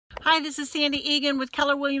Hi, this is Sandy Eagon with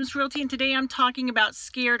Keller Williams Realty, and today I'm talking about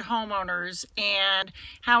scared homeowners and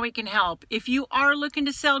how we can help. If you are looking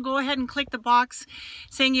to sell, go ahead and click the box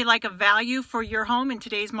saying you'd like a value for your home in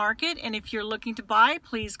today's market. And if you're looking to buy,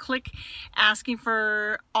 please click asking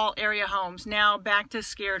for all area homes. Now back to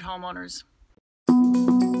scared homeowners.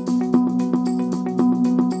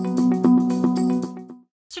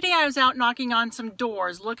 Yesterday I was out knocking on some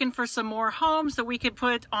doors looking for some more homes that we could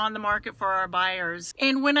put on the market for our buyers.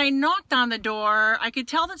 And when I knocked on the door, I could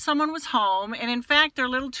tell that someone was home, and in fact their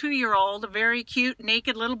little 2-year-old, a very cute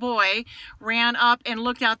naked little boy, ran up and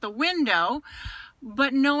looked out the window,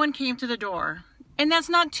 but no one came to the door. And that's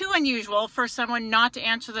not too unusual for someone not to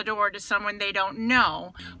answer the door to someone they don't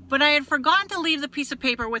know. But I had forgotten to leave the piece of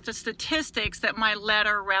paper with the statistics that my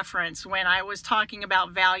letter referenced when I was talking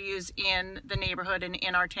about values in the neighborhood and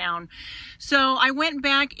in our town. So I went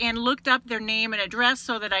back and looked up their name and address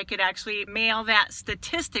so that I could actually mail that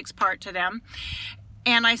statistics part to them.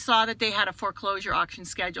 And I saw that they had a foreclosure auction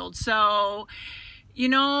scheduled. So, you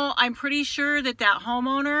know, I'm pretty sure that that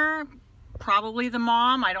homeowner, probably the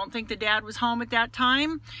mom, I don't think the dad was home at that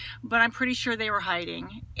time, but I'm pretty sure they were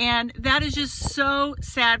hiding. And that is just so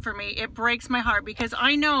sad for me. It breaks my heart because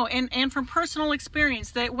I know, and from personal experience,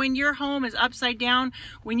 that when your home is upside down,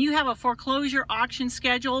 when you have a foreclosure auction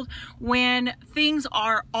scheduled, when things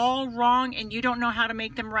are all wrong and you don't know how to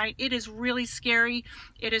make them right, it is really scary.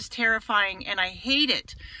 It is terrifying, and I hate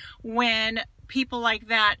it when people like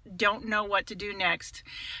that don't know what to do next.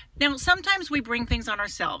 Now, sometimes we bring things on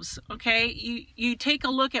ourselves, okay? You take a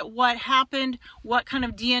look at what happened, what kind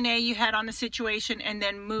of DNA you had on the situation, and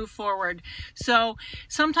then move forward. So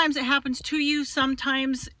sometimes it happens to you,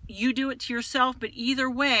 sometimes you do it to yourself, but either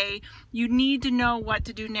way, you need to know what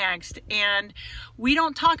to do next. And we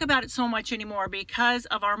don't talk about it so much anymore because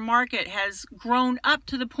of our market has grown up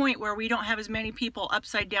to the point where we don't have as many people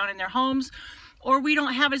upside down in their homes, or we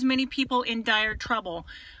don't have as many people in dire trouble,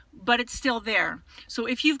 but it's still there. So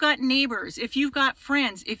if you've got neighbors, if you've got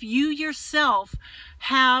friends, if you yourself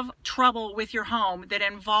have trouble with your home that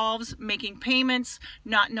involves making payments,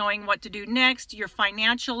 not knowing what to do next, you're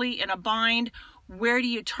financially in a bind, where do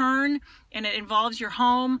you turn, and it involves your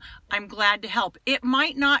home, I'm glad to help. It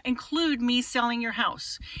might not include me selling your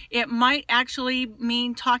house. It might actually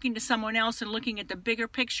mean talking to someone else and looking at the bigger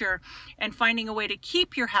picture and finding a way to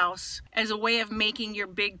keep your house as a way of making your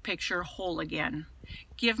big picture whole again.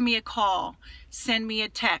 Give me a call, send me a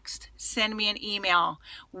text, send me an email.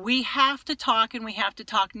 We have to talk, and we have to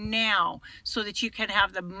talk now so that you can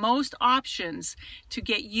have the most options to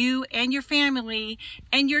get you and your family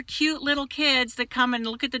and your cute little kids that come and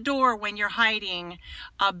look at the door when you're hiding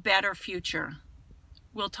a better future.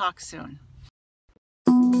 We'll talk soon.